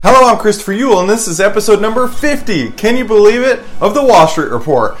I'm Christopher Ewell, and this is episode number 50, can you believe it, of the Wall Street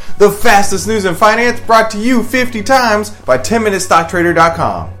Report, the fastest news in finance brought to you 50 times by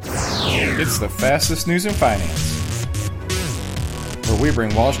 10MinuteStockTrader.com. It's the fastest news in finance, where we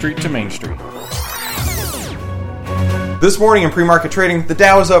bring Wall Street to Main Street. This morning in pre-market trading, the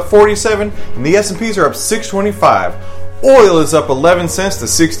Dow is up 47 and the S&Ps are up 625. Oil is up 11 cents to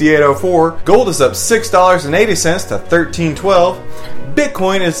 68.04. Gold is up $6.80 to $13.12.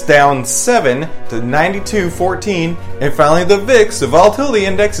 Bitcoin is down 7 to 92.14. And finally, the VIX, the volatility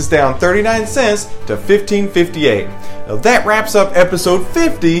index, is down 39 cents to 15.58. Now that wraps up episode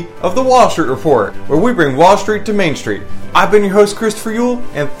 50 of the Wall Street Report, where we bring Wall Street to Main Street. I've been your host, Christopher Ewell,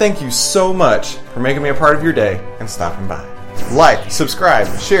 and thank you so much for making me a part of your day and stopping by. Like,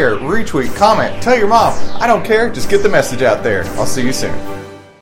 subscribe, share, retweet, comment, tell your mom. I don't care, just get the message out there. I'll see you soon.